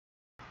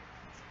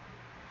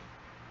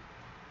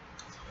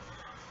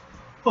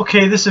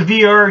Okay, this is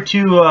VR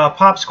to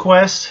Pop's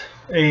Quest,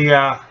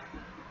 a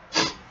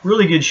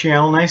really good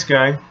channel, nice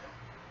guy.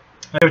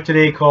 I have it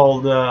today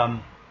called,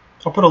 I'll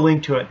put a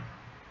link to it.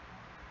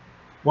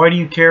 Why do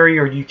you carry,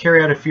 or do you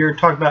carry out of fear?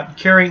 Talk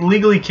about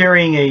legally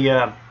carrying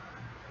a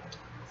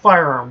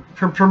firearm,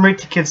 permit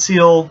to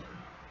conceal,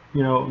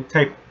 you know,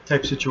 type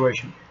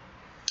situation.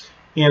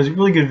 Yeah, it was a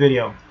really good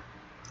video.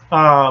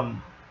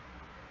 And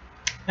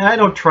I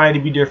don't try to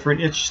be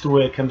different, it's just the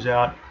way it comes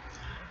out.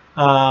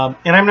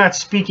 And I'm not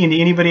speaking to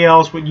anybody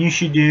else what you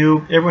should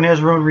do. Everyone has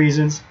their own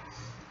reasons.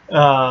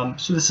 So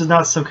this is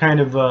not some kind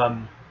of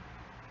I'm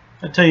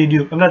not telling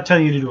you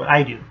to do what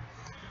I do,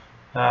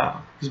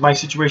 because my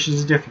situation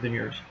is different than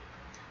yours.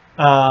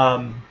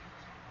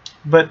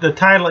 But the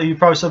title, you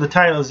probably saw the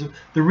title, is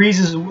the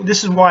reasons.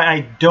 This is why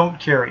I don't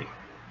carry,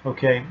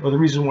 okay, or the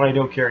reason why I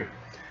don't carry.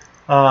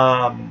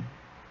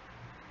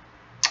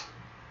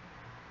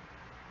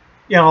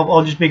 Yeah,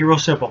 I'll just make it real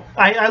simple.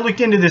 I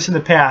looked into this in the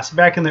past.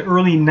 Back in the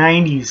early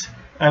 90s,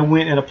 I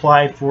went and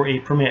applied for a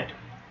permit.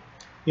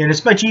 And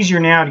it's much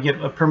easier now to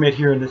get a permit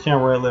here in the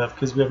town where I live,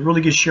 because we have a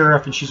really good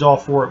sheriff and she's all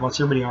for it, wants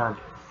everybody armed.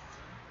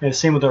 And the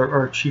same with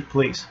our chief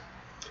police.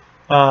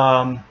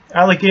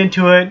 I looked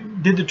into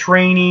it, did the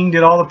training,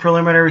 did all the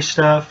preliminary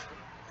stuff,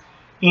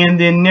 and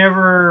then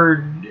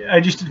I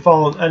didn't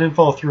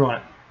follow through on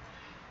it.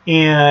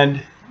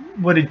 And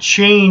what had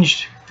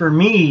changed for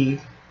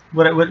me,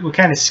 what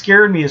kind of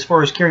scared me as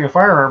far as carrying a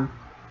firearm,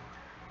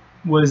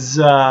 was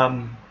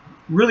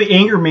really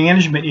anger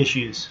management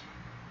issues.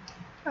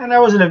 And I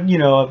wasn't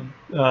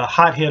a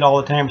hothead all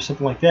the time or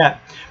something like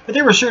that. But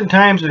there were certain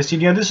times that I said,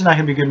 this is not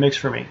going to be a good mix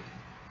for me.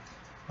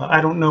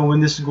 I don't know when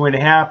this is going to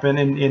happen,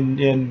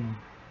 and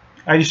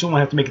I just don't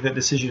want to have to make that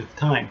decision at the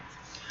time.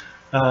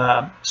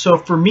 So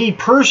for me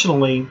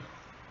personally,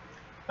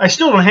 I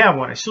still don't have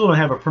one. I still don't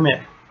have a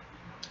permit,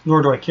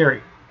 nor do I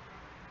carry.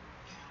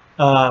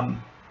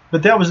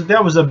 But that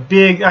was a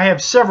big. I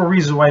have several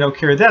reasons why I don't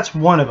carry. That's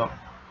one of them.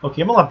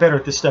 Okay, I'm a lot better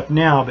at this stuff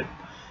now, but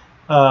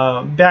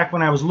back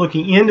when I was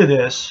looking into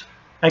this,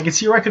 I could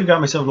see where I could have got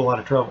myself in a lot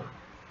of trouble.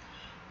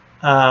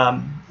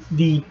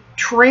 The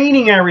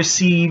training I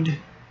received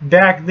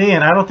back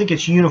then, I don't think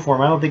it's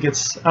uniform. I don't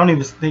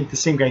even think the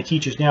same guy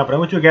teaches now, but I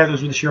went to a guy that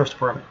was with the sheriff's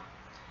department,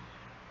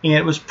 and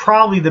it was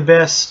probably the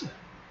best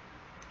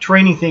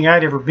training thing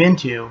I'd ever been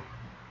to,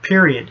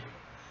 period.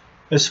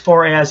 As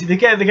far as the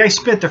guy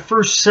spent the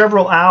first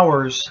several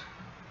hours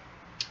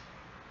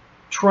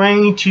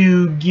trying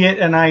to get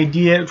an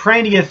idea,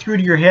 trying to get through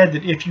to your head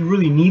that if you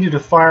really needed a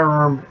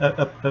firearm,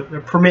 a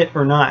permit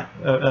or not,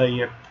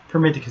 a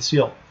permit to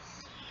conceal.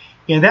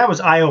 And that was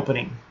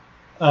eye-opening.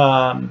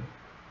 And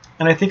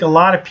I think a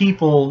lot of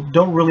people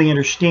don't really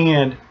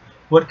understand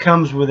what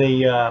comes with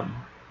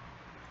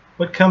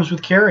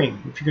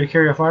carrying, if you're going to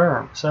carry a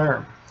firearm.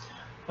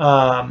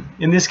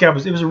 And this guy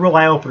it was a real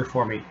eye-opener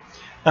for me.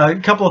 A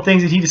couple of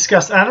things that he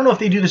discussed. I don't know if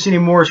they do this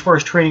anymore as far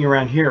as training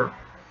around here.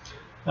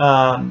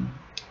 But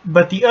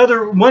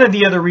one of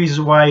the other reasons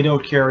why I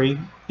don't carry,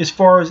 as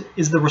far as,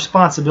 is the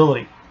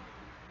responsibility.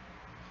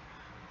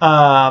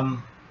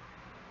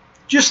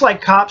 Just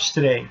like cops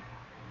today,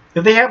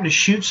 if they happen to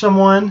shoot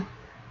someone,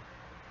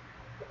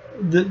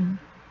 that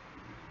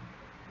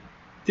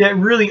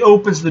really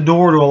opens the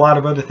door to a lot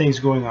of other things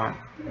going on.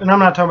 And I'm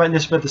not talking about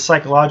this, but the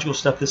psychological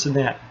stuff, this and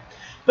that.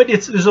 But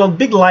there's a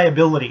big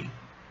liability.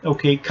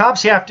 Okay,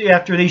 cops have to,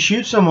 after they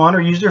shoot someone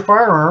or use their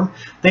firearm,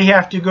 they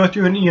have to go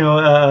through an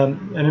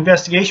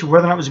investigation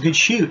whether or not it was a good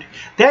shoot.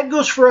 That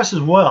goes for us as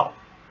well.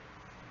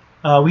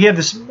 We have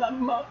this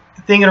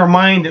thing in our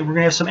mind that we're going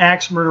to have some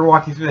axe murderer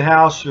walking through the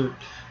house, or a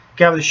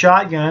guy with a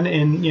shotgun,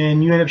 and you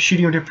end up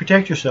shooting him to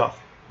protect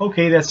yourself.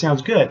 Okay, that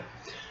sounds good.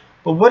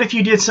 But what if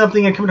you did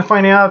something and come to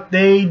find out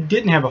they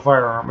didn't have a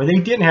firearm, or they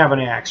didn't have an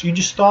axe? You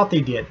just thought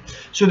they did.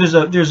 So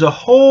there's a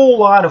whole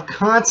lot of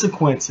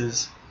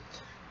consequences,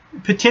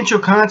 potential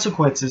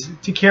consequences,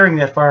 to carrying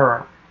that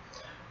firearm.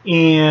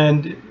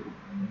 And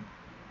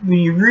when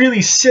you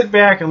really sit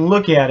back and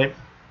look at it,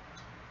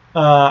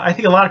 I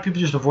think a lot of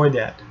people just avoid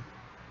that.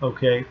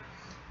 Okay,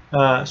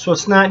 so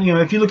it's not,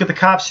 if you look at the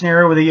cop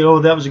scenario where they,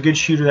 that was a good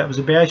shoot or that was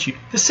a bad shoot,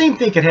 the same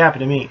thing could happen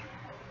to me.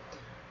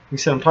 Like I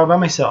said, I'm talking about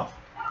myself.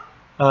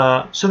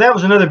 So that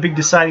was another big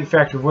deciding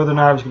factor of whether or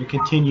not I was going to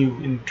continue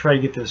and try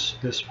to get this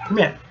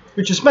permit,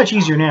 which is much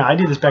easier now. I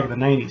did this back in the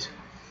 90s.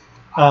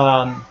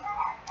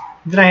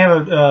 Then I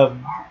have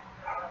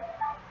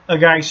a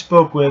guy I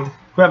spoke with,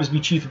 who happens to be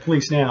chief of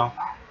police now,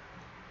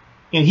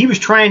 and he was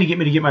trying to get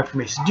me to get my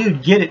permit. He said,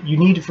 dude, get it. You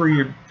need it for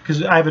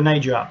because I have a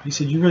night job. He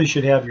said, you really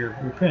should have your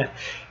permit.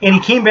 And he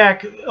came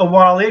back a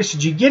while later and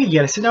said, did you get it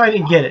yet? I said, no, I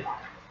didn't get it.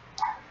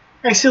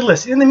 I said,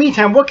 listen, in the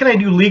meantime, what can I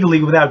do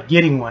legally without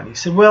getting one? He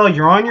said, well,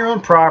 you're on your own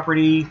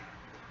property.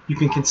 You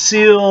can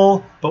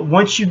conceal, but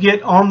once you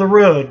get on the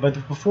road, but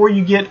before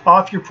you get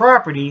off your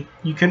property,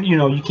 you can't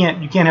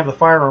have the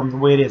firearm the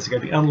way it is. It's got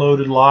to be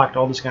unloaded, locked,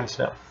 all this kind of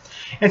stuff.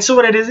 And so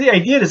what I did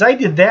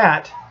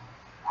that.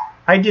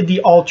 I did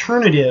the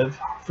alternative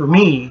for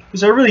me,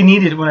 because I really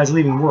needed it when I was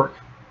leaving work.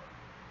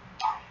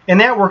 And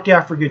that worked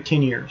out for a good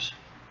 10 years.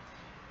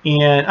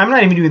 And I'm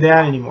not even doing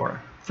that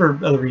anymore for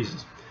other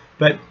reasons.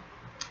 But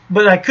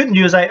I couldn't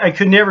do is I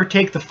could never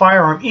take the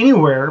firearm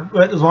anywhere,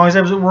 but as long as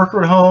I was at work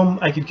or at home,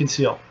 I could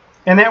conceal.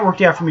 And that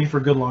worked out for me for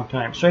a good long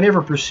time. So I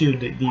never pursued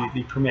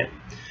the permit.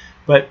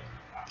 But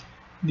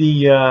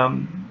the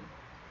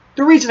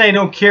reason I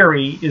don't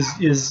carry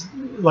is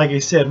like I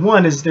said,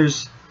 one is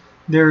there's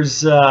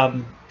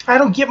I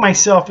don't get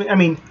myself, I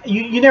mean,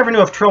 you never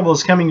know if trouble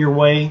is coming your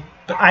way,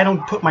 but I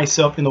don't put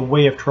myself in the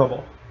way of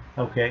trouble.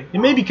 Okay, it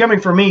may be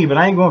coming for me, but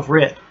I ain't going for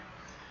it.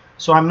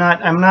 So I'm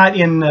not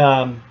in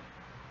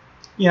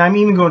you know, I'm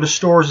even going to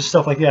stores and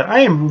stuff like that.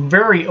 I am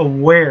very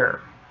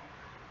aware.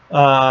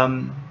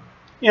 Yeah,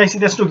 I see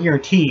that's no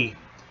guarantee,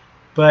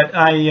 but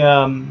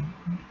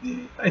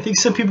I think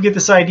some people get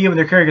this idea when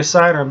they're carrying a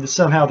sidearm that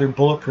somehow they're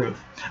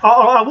bulletproof.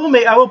 I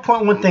will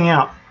point one thing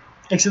out.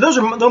 Like I said, those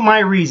are my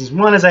reasons.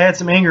 One is I had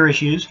some anger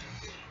issues,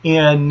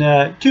 and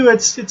two,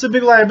 it's a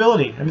big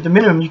liability. I mean, at the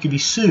minimum, you could be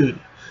sued.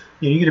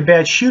 You know, you get a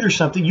bad shoot or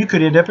something, you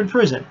could end up in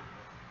prison.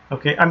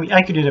 Okay, I mean,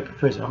 I could end up in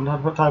prison. I'm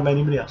not talking about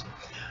anybody else.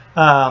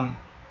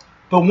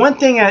 But one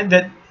thing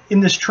that in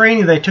this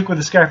training that I took with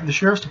this guy from the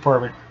sheriff's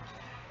department,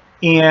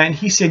 and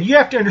he said, you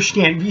have to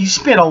understand, he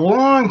spent a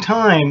long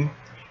time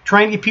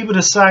trying to get people to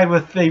decide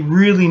whether they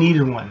really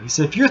needed one. He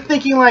said, if you're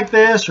thinking like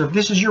this, or if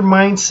this is your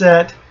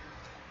mindset,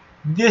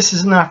 this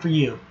is not for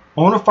you.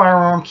 Own a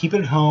firearm, keep it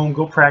at home,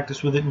 go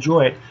practice with it,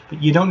 enjoy it,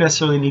 but you don't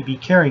necessarily need to be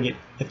carrying it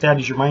if that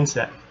is your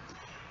mindset.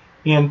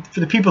 And for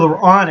the people that were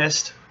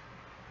honest,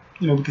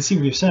 you know, we can see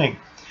what he was saying.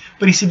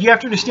 But he said, you have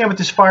to understand what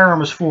this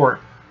firearm is for.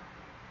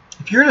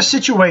 If you're in a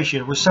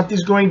situation where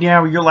something's going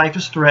down, where your life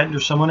is threatened or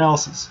someone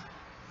else's,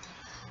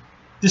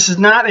 this is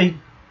not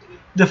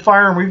the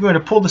firearm where you're going to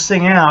pull this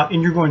thing out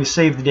and you're going to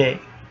save the day.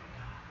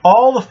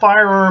 All the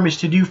firearm is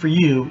to do for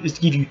you is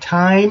to give you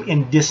time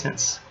and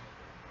distance.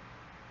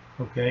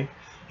 Okay?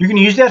 You're going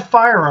to use that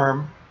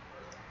firearm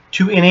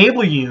to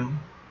enable you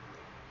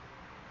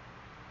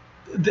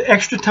the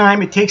extra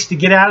time it takes to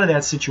get out of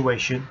that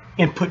situation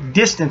and put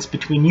distance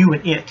between you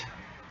and it.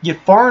 Get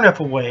far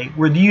enough away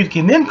where you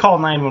can then call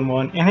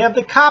 911 and have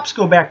the cops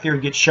go back there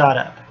and get shot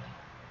up.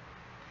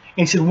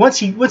 And he said once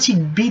he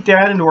beat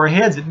that into our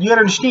heads, you got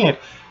to understand,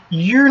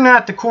 you're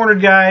not the corner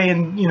guy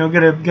and, you know,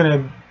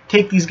 gonna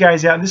take these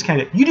guys out and this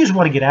kind of. You just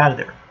want to get out of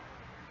there.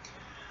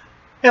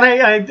 And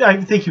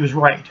I think he was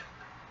right.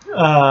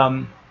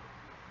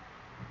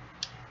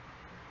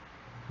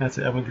 That's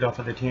it. I won't get off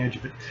on the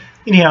tangent, but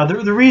anyhow,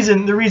 the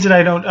reason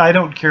I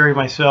don't carry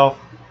myself,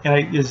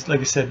 and is like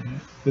I said,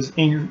 was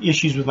anger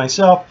issues with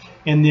myself,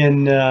 and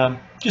then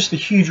just the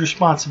huge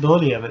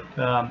responsibility of it.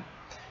 You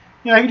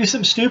know, I could do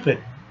something stupid.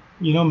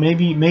 You know,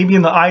 maybe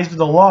in the eyes of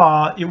the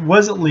law, it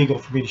wasn't legal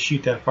for me to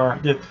shoot that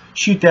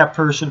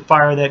person,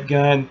 fire that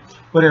gun,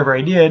 whatever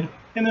I did,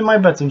 and then my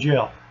butt's in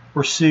jail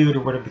or sued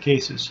or whatever the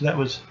case is. So that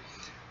was.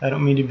 I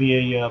don't mean to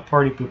be a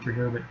party pooper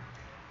here, but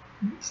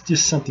it's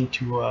just something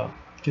to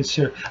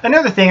consider.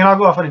 Another thing, and I'll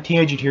go off on a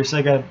tangent here, so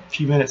I got a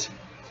few minutes.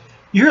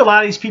 You hear a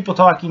lot of these people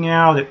talking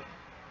now that,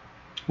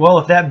 well,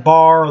 if that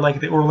bar, or like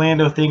the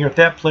Orlando thing, or if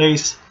that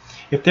place,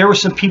 if there were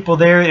some people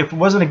there, if it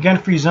wasn't a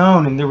gun-free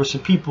zone, and there were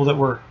some people that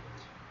were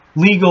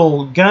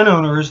legal gun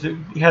owners that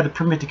had the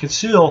permit to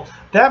conceal,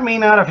 that may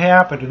not have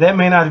happened, or that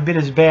may not have been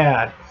as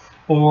bad,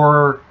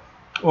 or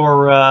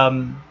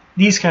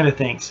these kind of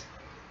things.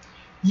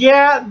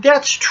 Yeah,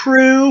 that's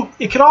true.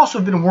 It could also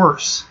have been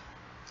worse.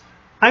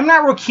 I'm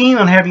not real keen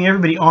on having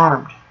everybody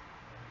armed,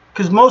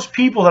 because most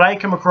people that I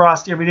come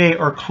across every day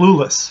are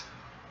clueless,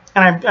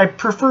 and I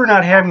prefer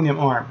not having them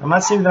armed. I'm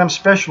not saying that I'm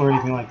special or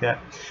anything like that,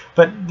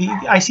 but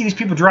I see these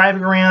people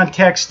driving around,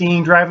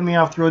 texting, driving me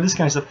off the road, this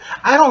kind of stuff.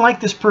 I don't like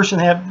this person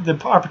to have the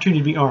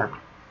opportunity to be armed.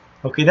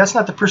 Okay, that's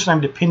not the person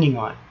I'm depending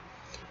on.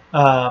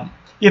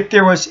 If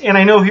there was, and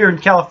I know here in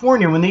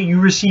California, when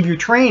you receive your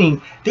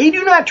training, they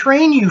do not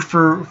train you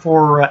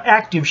for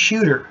active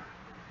shooter.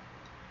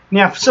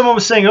 Now, if someone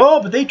was saying,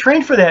 oh, but they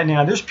train for that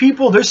now. There's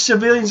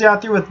civilians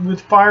out there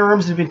with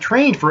firearms that have been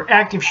trained for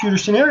active shooter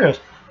scenarios.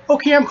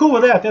 Okay, I'm cool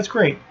with that. That's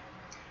great.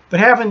 But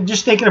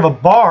just thinking of a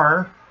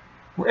bar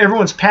where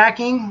everyone's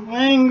packing,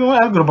 I don't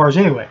go to bars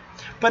anyway.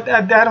 But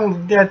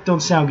that don't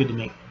sound good to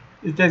me.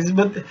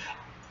 But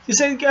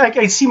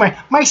I see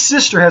my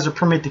sister has a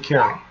permit to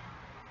carry.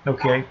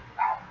 Okay.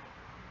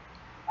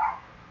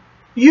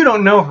 You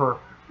don't know her.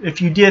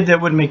 If you did,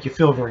 that wouldn't make you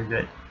feel very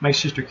good. My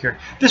sister carried.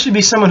 This would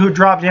be someone who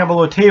dropped down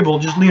below a table,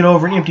 just lean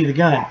over and empty the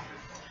gun.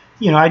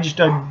 You know,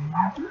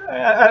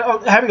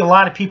 having a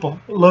lot of people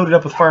loaded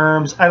up with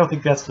firearms, I don't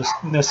think that's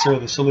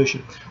necessarily the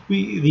solution.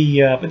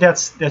 But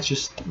that's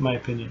just my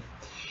opinion.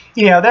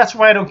 Yeah, that's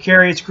why I don't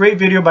carry. It's a great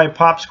video by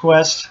Pops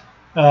Quest.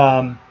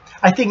 I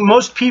think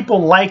most people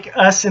like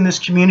us in this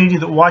community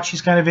that watch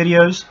these kind of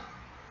videos.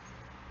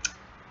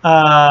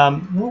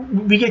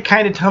 We get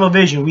kind of tunnel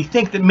vision. We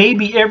think that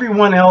maybe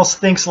everyone else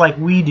thinks like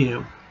we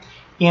do,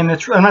 and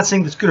I'm not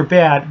saying that's good or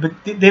bad, but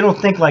they don't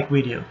think like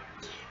we do,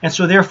 and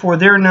so therefore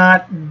they're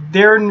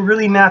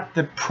really not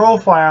the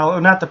profile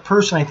or not the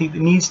person I think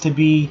that needs to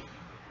be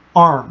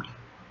armed.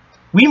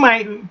 We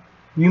might,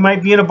 We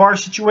might be in a bar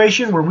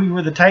situation where we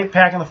were the type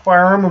packing the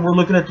firearm and we're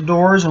looking at the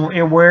doors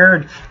and where,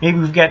 and maybe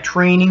we've got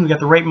training, we've got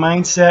the right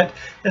mindset.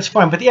 That's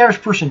fine, but the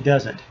average person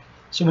doesn't.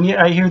 So when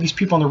I hear these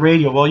people on the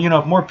radio, well, you know,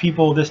 if more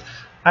people this,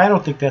 I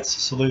don't think that's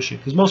the solution,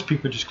 because most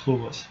people are just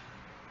clueless.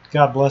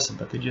 God bless them,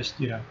 but they just,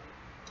 you know,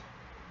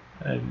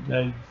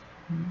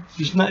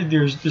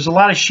 there's a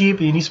lot of sheep,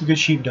 and you need some good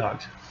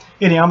sheepdogs.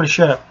 Anyway, I'm going to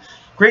shut up.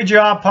 Great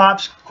job,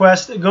 Pops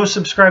Quest. Go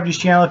subscribe to his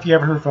channel if you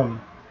haven't heard from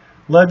him.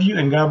 Love you,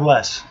 and God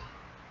bless.